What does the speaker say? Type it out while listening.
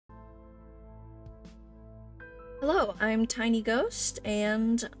Hello, I'm Tiny Ghost,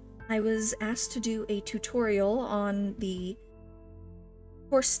 and I was asked to do a tutorial on the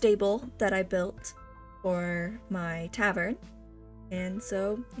horse stable that I built for my tavern, and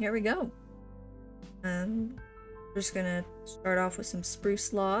so here we go. We're just gonna start off with some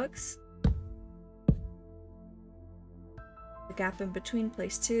spruce logs. The gap in between,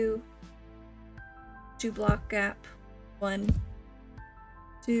 place 2 block gap, 1,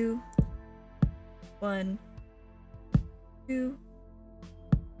 2, 1, 2.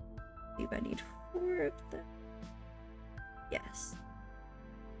 See if I need 4 of them. Yes.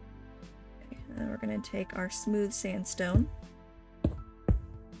 Okay, and then we're gonna take our smooth sandstone.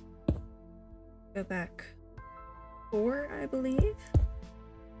 Go back 4, I believe.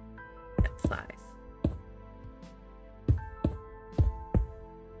 Yep, 5.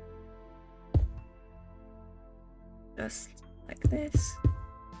 Just like this,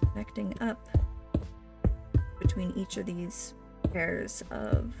 connecting up between each of these pairs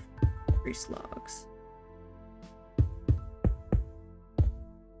of spruce logs.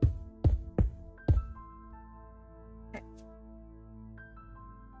 Okay.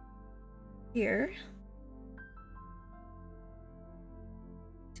 Here,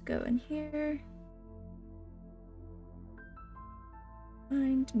 to go in here,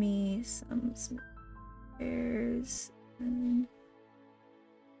 find me some smooth pairs and,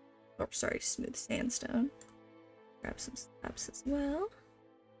 oh sorry, smooth sandstone. Grab some slabs as well.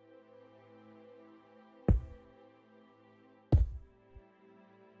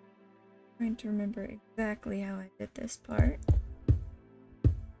 Trying to remember exactly how I did this part.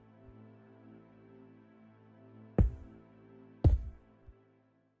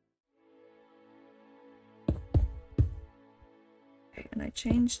 Okay, and I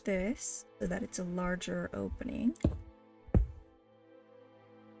changed this so that it's a larger opening.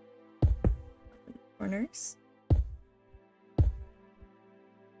 Corners.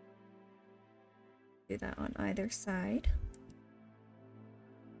 Do that on either side.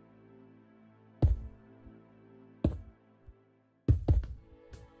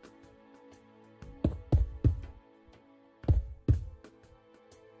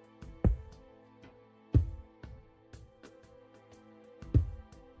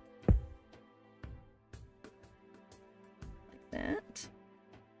 Like that.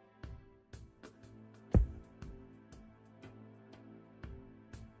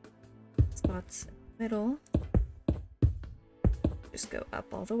 Spots in the middle. Just go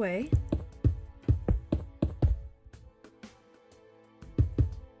up all the way.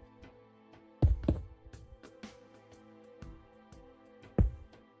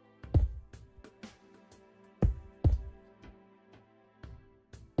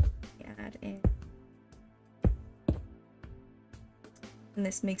 Add in. And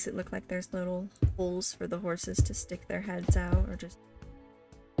this makes it look like there's little holes for the horses to stick their heads out or just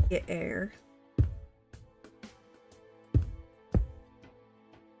get air.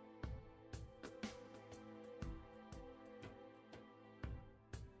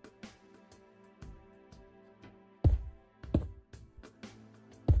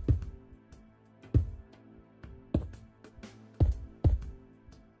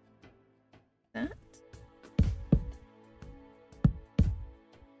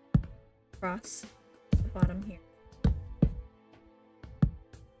 Across the bottom here.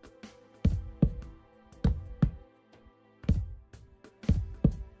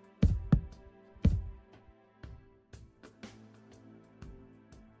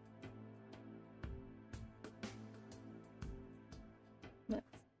 Let's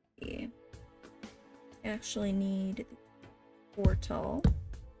see. I actually need the portal.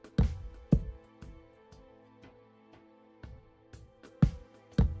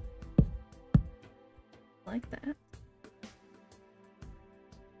 Like that.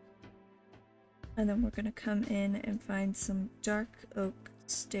 And then we're going to come in and find some dark oak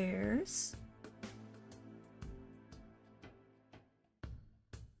stairs.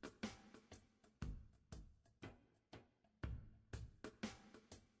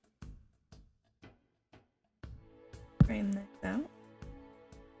 Frame this out.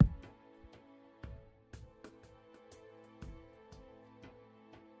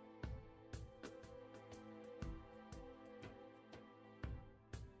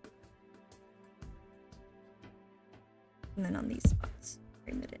 And then on these spots,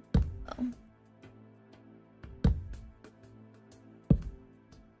 frame it in as well.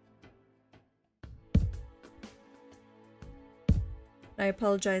 I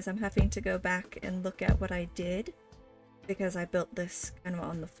apologize, I'm having to go back and look at what I did because I built this kind of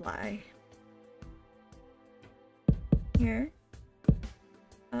on the fly. Here.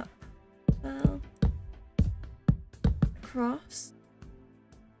 Up. Well. across.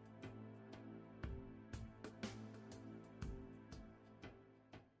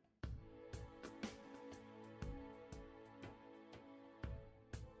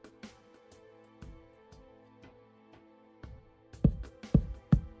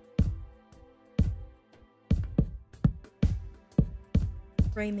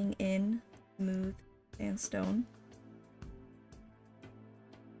 Framing in smooth sandstone.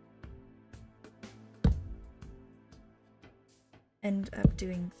 End up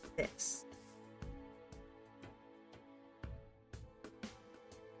doing this.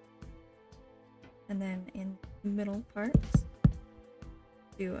 And then in the middle parts,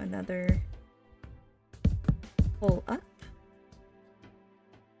 do another pull up.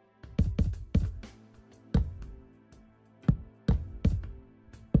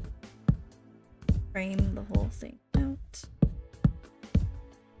 Frame the whole thing out.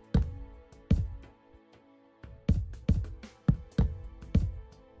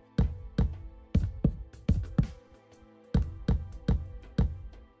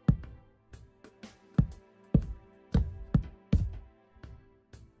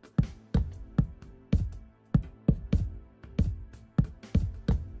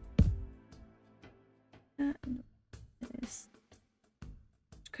 No, it is.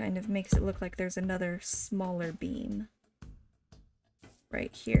 Kind of makes it look like there's another smaller beam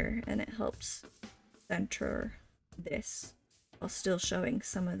right here, and it helps center this while still showing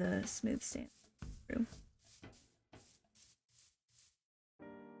some of the smooth sand through.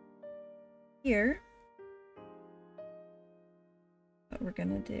 Here, what we're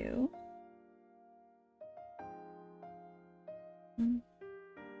gonna do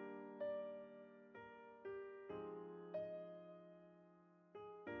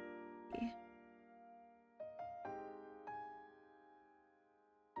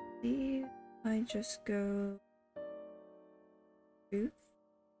see, I just go truth.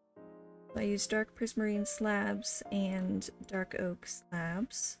 I use dark prismarine slabs and dark oak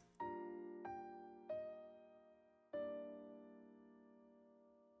slabs.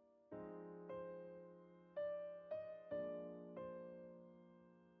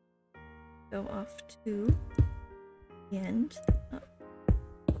 Go off to the end. Up.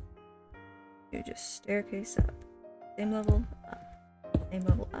 You just staircase up. Same level, up. Same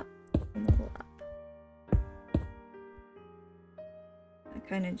level, up. Same level, up. I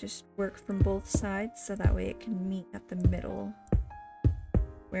kind of just work from both sides so that way it can meet at the middle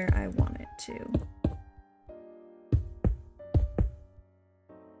where I want it to.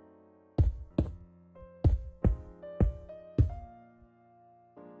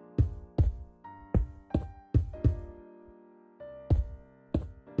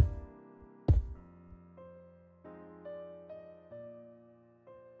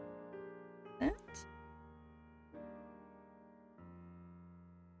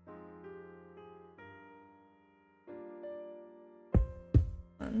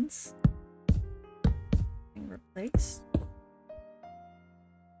 Being replaced.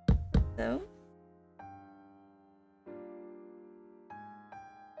 So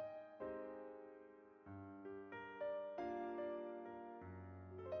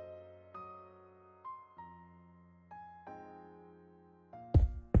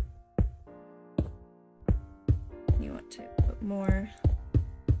you want to put more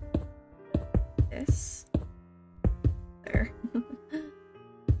this there.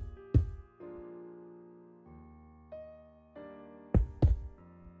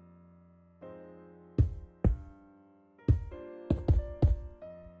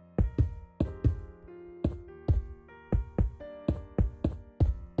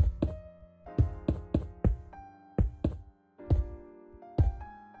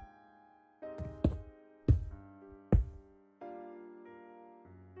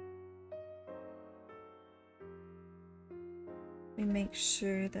 We make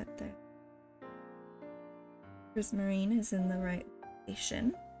sure that the prismarine is in the right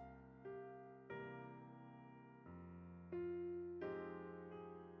location.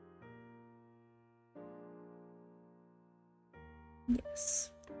 Yes.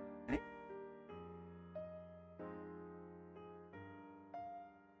 Okay.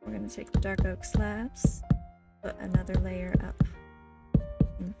 We're going to take the dark oak slabs, put another layer up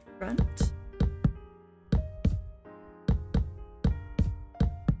in front.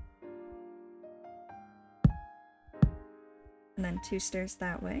 And then 2 stairs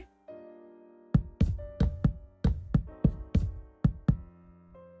that way.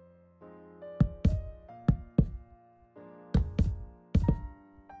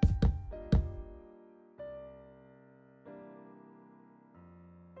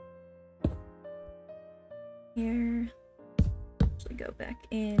 Here. go back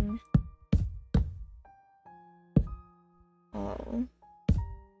in all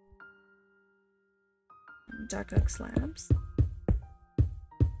dark oak slabs.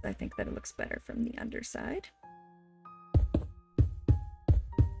 I think that it looks better from the underside.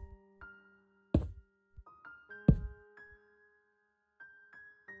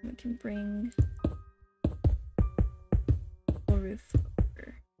 We can bring the roof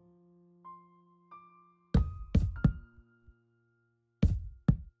over.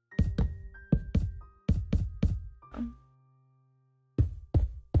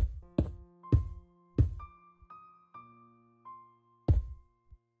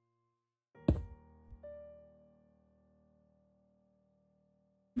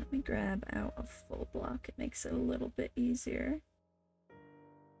 Let me grab out a full block. It makes it a little bit easier.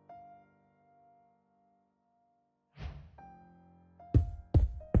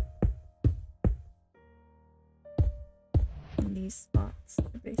 And these spots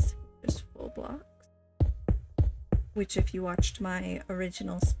are basically just full blocks. Which, if you watched my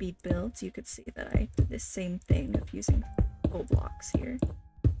original speed builds, you could see that I did this same thing of using full blocks here.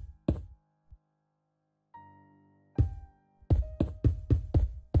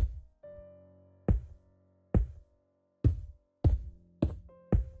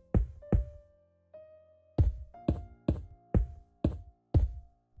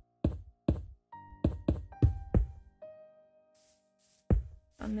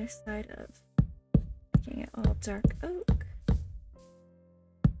 On this side of making it all dark oak.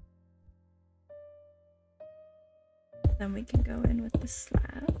 Then we can go in with the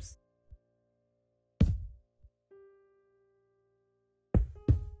slabs.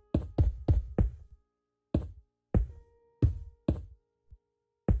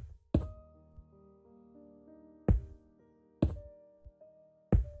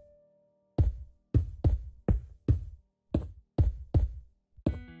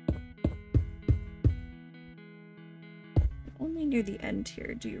 Only near the end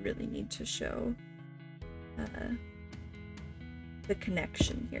here do you really need to show the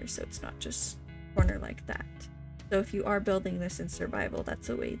connection here, so it's not just corner like that. So if you are building this in survival, that's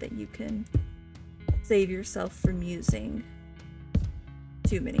a way that you can save yourself from using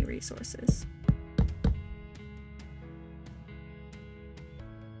too many resources.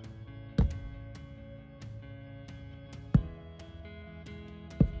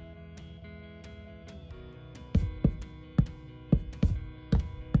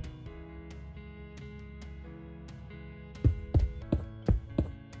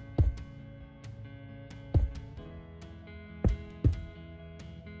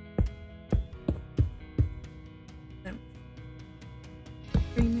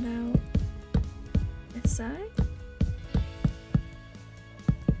 Frame it out this side.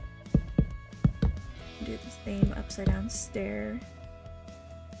 Do the same upside down stair.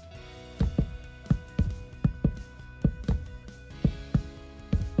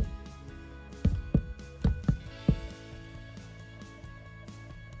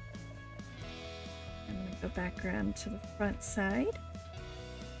 I'm gonna go back around to the front side.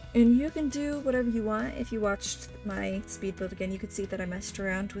 And you can do whatever you want. If you watched my speed build again, you could see that I messed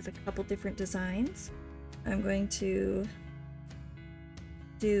around with a couple different designs. I'm going to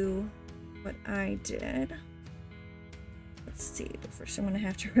do what I did. Let's see, but first I'm going to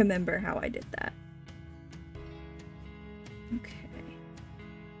have to remember how I did that. Okay.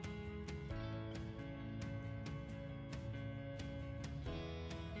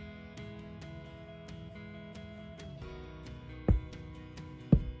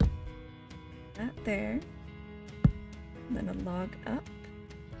 That there, and then a log up,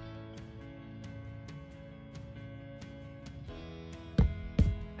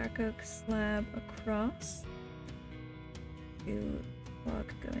 dark oak slab across, do log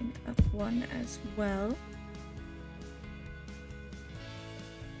going up one as well,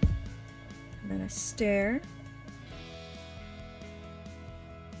 and then a stair,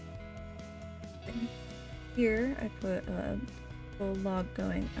 and here I put a full log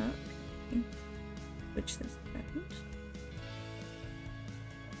going up. Switch this around.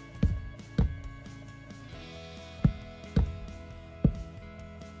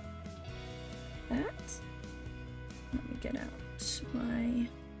 That. Let me get out my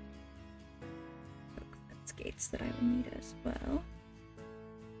oak fence gates that I will need as well.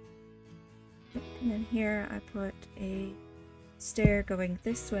 And then here I put a stair going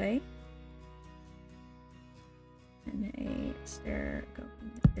this way. And a stair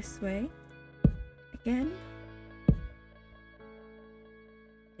going this way. Again.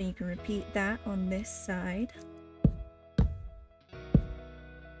 Then you can repeat that on this side.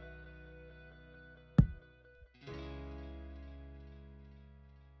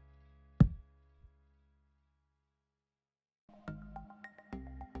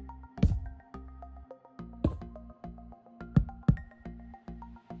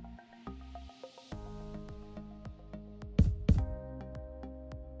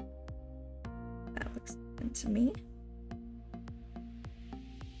 onto me.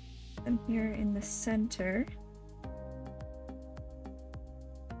 And here in the center,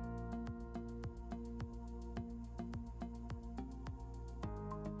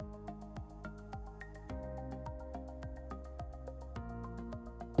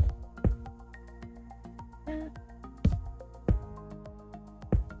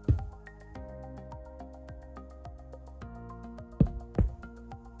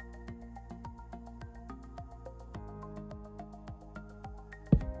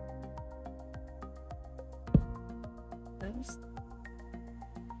 those.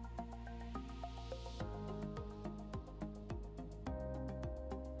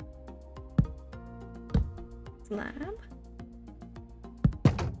 Slab.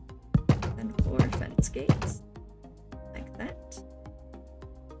 And 4 fence gates. Like that.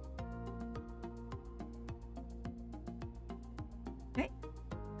 Okay.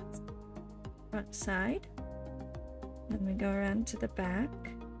 That's the front side. Then we go around to the back.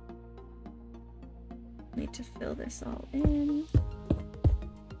 Need to fill this all in.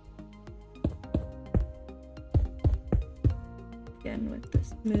 Again with the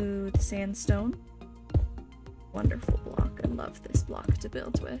smooth sandstone. Wonderful block. I love this block to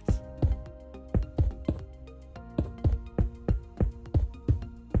build with.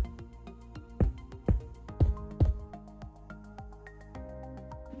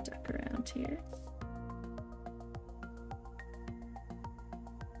 Duck around here.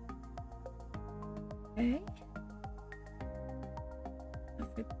 Okay.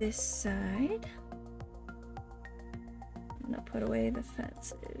 For this side, I'm gonna put away the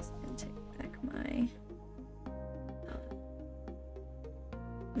fences and take back my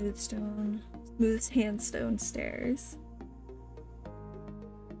smooth sandstone stairs.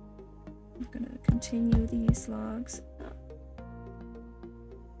 I'm gonna continue these logs up.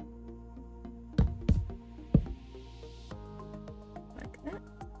 Like that.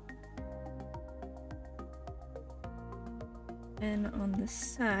 And on the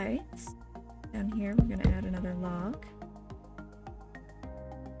sides, down here, we're gonna add another log.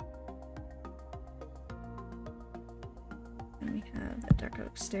 And we have a dark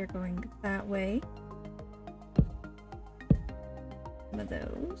oak stair going that way. Some of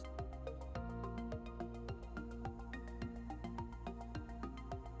those.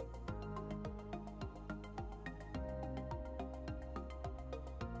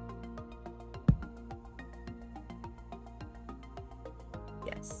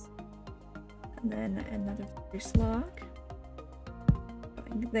 Yes. And then another spruce log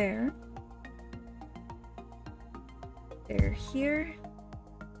going there. There here.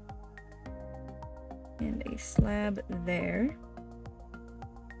 And a slab there.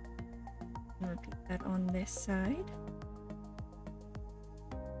 And repeat that on this side.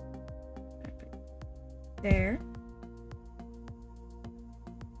 There.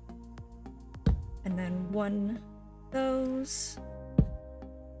 And then one of those.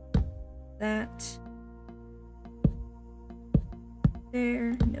 That.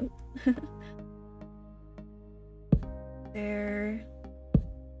 There. Nope. There.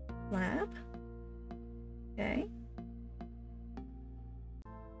 Slab. Okay.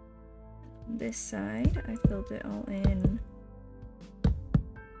 On this side, I filled it all in.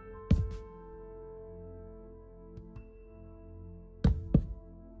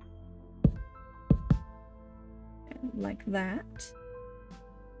 Like that.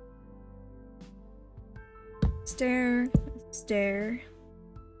 Stair, stair,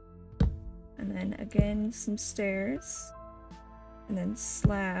 and then again some stairs, and then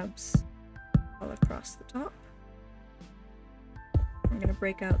slabs all across the top. I'm gonna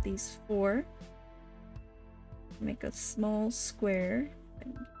break out these 4, make a small square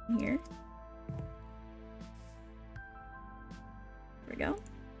in here. There we go.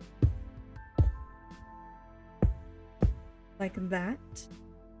 Like that.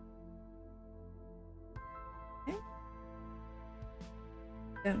 Okay.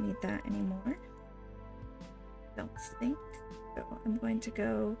 Don't need that anymore. Don't think. So I'm going to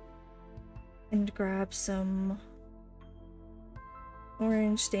go and grab some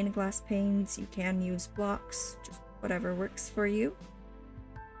orange stained glass panes. You can use blocks, just whatever works for you.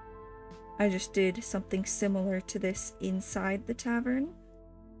 I just did something similar to this inside the tavern,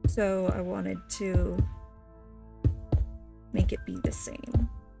 so I wanted to make it be the same.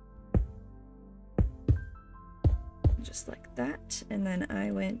 Just like that. And then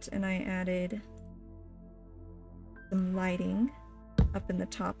I went and I added some lighting up in the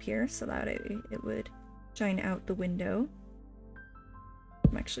top here so that it would shine out the window.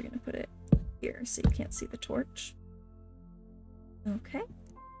 I'm actually going to put it here so you can't see the torch. Okay.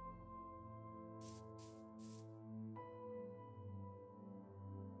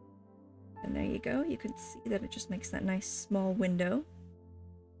 And there you go. You can see that it just makes that nice small window.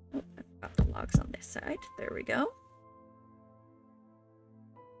 Oh, I've got the logs on this side. There we go.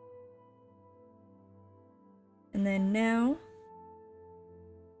 And then now,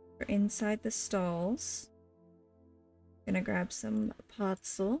 we're inside the stalls. Gonna grab some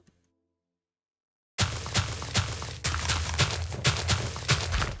podzol.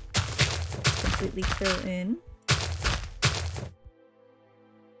 Completely fill in.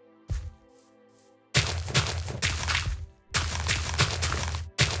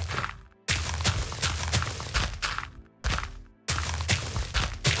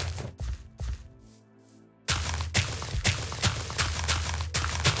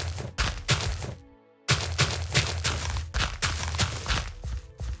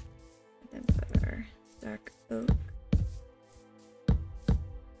 Dark oak.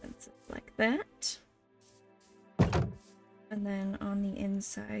 That's like that. And then on the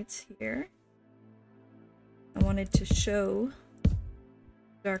insides here, I wanted to show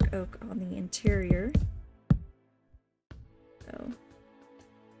dark oak on the interior. So,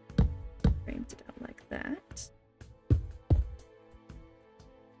 framed it out like that.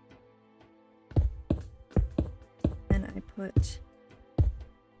 And I put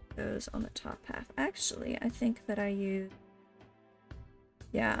those on the top half. Actually, I think that I used,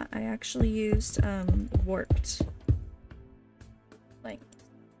 yeah, I actually used warped planks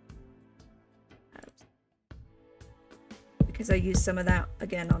because I used some of that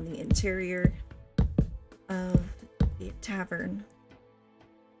again on the interior of the tavern.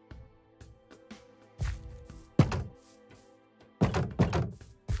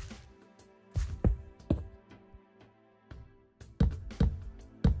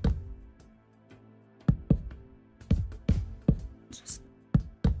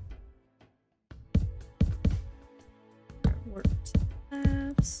 Warped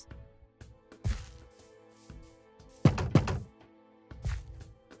slabs.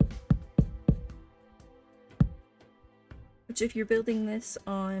 Which, if you're building this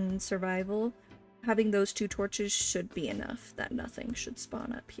on survival, having those 2 torches should be enough, that nothing should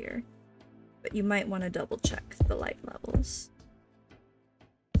spawn up here. But you might want to double check the light levels.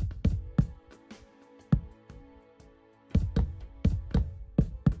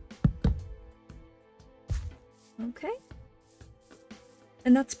 Okay.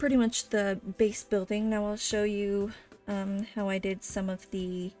 And that's pretty much the base building. Now I'll show you how I did some of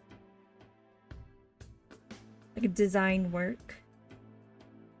the design work.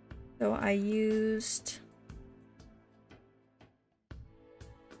 So I used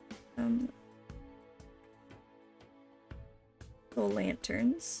full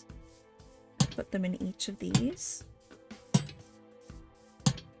lanterns. Put them in each of these.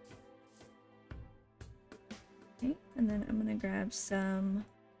 Okay, and then I'm gonna grab some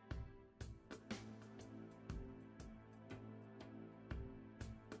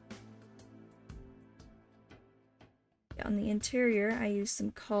on the interior. I used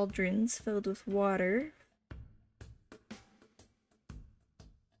some cauldrons filled with water.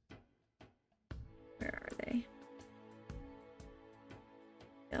 Where are they?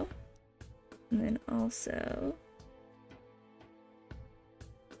 Go. And then also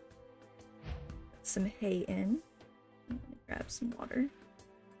put some hay in. I'm gonna grab some water.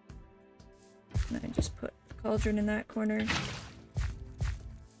 And I just put the cauldron in that corner.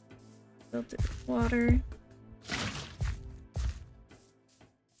 Filled it with water.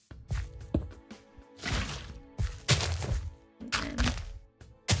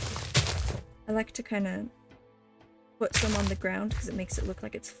 I like to kind of put some on the ground because it makes it look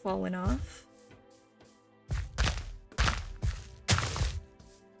like it's fallen off.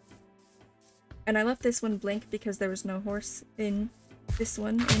 And I left this one blank because there was no horse in this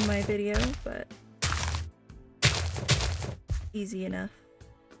one in my video, but easy enough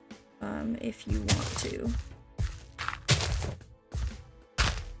if you want to.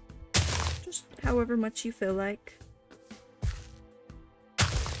 Just however much you feel like.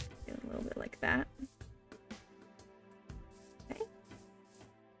 Like that. Okay.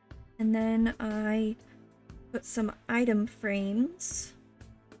 And then I put some item frames.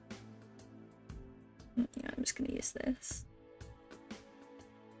 Yeah, I'm just gonna use this.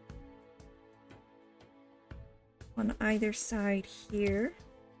 On either side here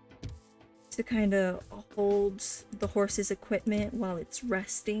to kind of hold the horse's equipment while it's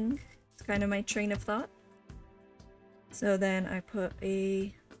resting. It's kind of my train of thought. So then I put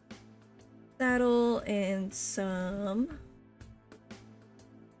a saddle and some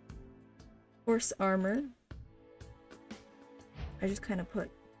horse armor. I just kind of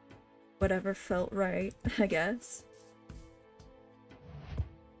put whatever felt right, I guess.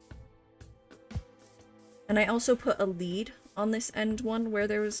 And I also put a lead on this end one where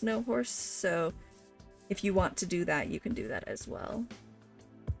there was no horse, so if you want to do that, you can do that as well.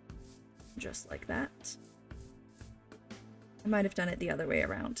 Just like that. I might have done it the other way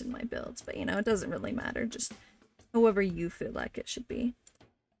around in my builds, but you know, it doesn't really matter, just however you feel like it should be.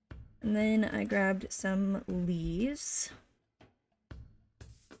 And then I grabbed some leaves,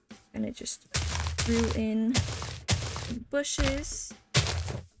 and I just threw in some bushes.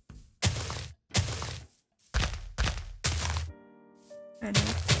 Kind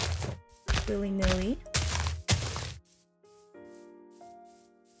of willy-nilly.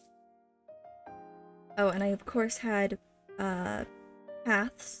 Oh, and I of course had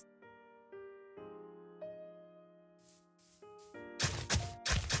paths.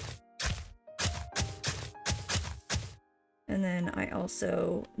 And then I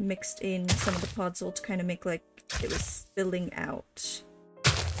also mixed in some of the podzol to kind of make like it was spilling out.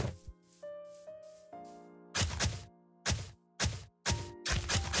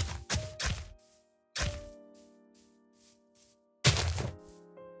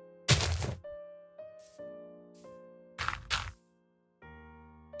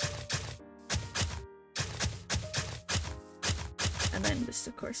 And then just,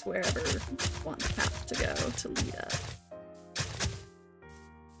 of course, wherever you want the path to go to lead up.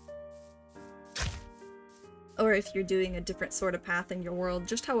 Or if you're doing a different sort of path in your world,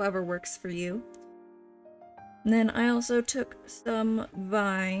 just however works for you. And then I also took some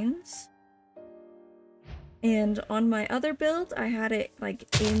vines. And on my other build, I had it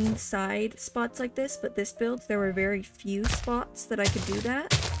like inside spots like this, but this build, there were very few spots that I could do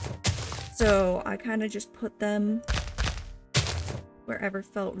that. So I kind of just put them wherever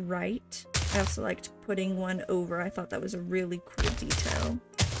felt right. I also liked putting one over. I thought that was a really cool detail.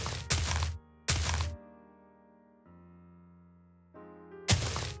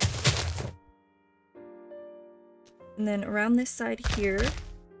 And then around this side here,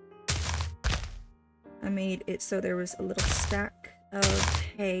 I made it so there was a little stack of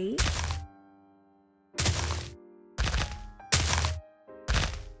hay.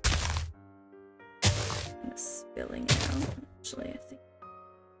 Kind of spilling out, actually, I think.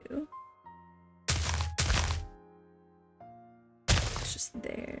 It's just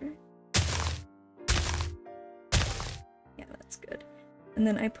there. Yeah, that's good. And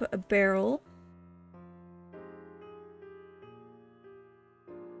then I put a barrel.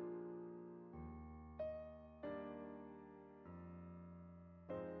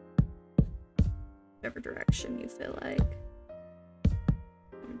 Whatever direction you feel like.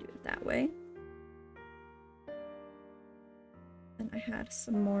 I'm gonna do it that way. And I had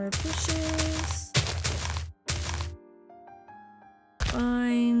some more bushes,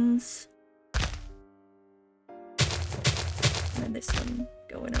 vines, and then this one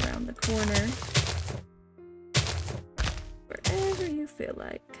going around the corner. Wherever you feel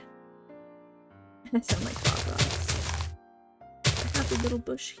like. I sound like Bob Ross. A happy little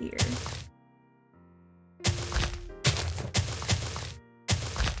bush here.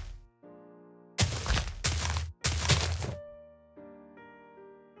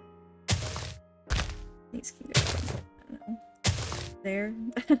 These can go, I don't know, there.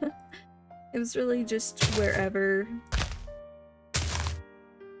 It was really just wherever.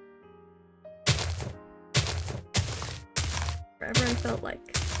 Wherever I felt like.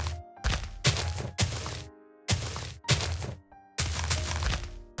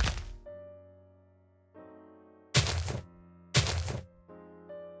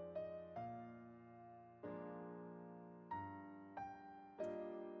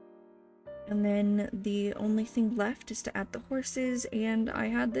 And then the only thing left is to add the horses, and I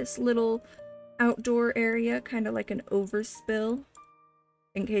had this little outdoor area, kind of like an overspill,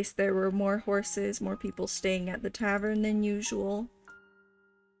 in case there were more horses, more people staying at the tavern than usual.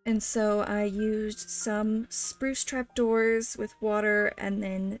 And so I used some spruce trapdoors with water and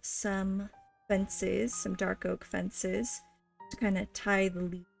then some fences, some dark oak fences, to kind of tie the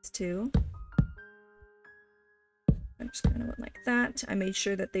leaves to. I just kind of went like that. I made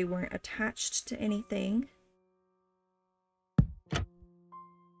sure that they weren't attached to anything.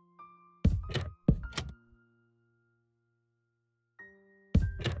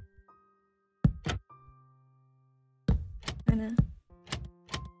 Kind of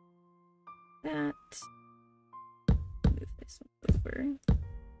that. Move this one over.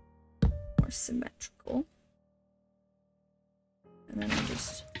 More symmetrical. And then I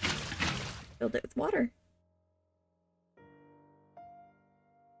just filled it with water.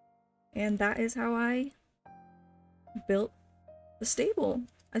 And that is how I built the stable.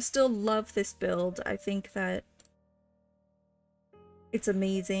 I still love this build. I think that It's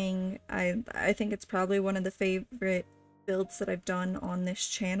amazing. I think it's probably one of the favorite builds that I've done on this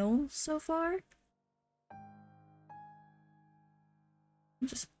channel so far.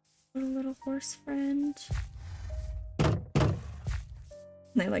 Just put a little horse friend.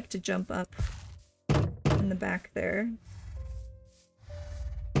 And I like to jump up in the back there.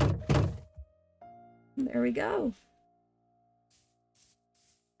 There we go.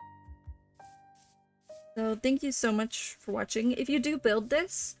 So thank you so much for watching. If you do build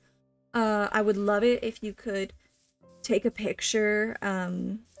this, I would love it if you could take a picture,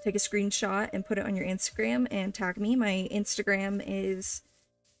 take a screenshot and put it on your Instagram and tag me. My Instagram is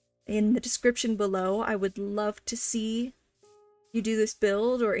in the description below. I would love to see you do this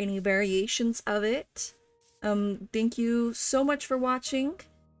build or any variations of it. Thank you so much for watching.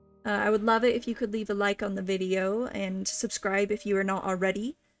 I would love it if you could leave a like on the video and subscribe if you are not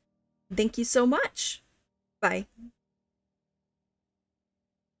already. Thank you so much. Bye.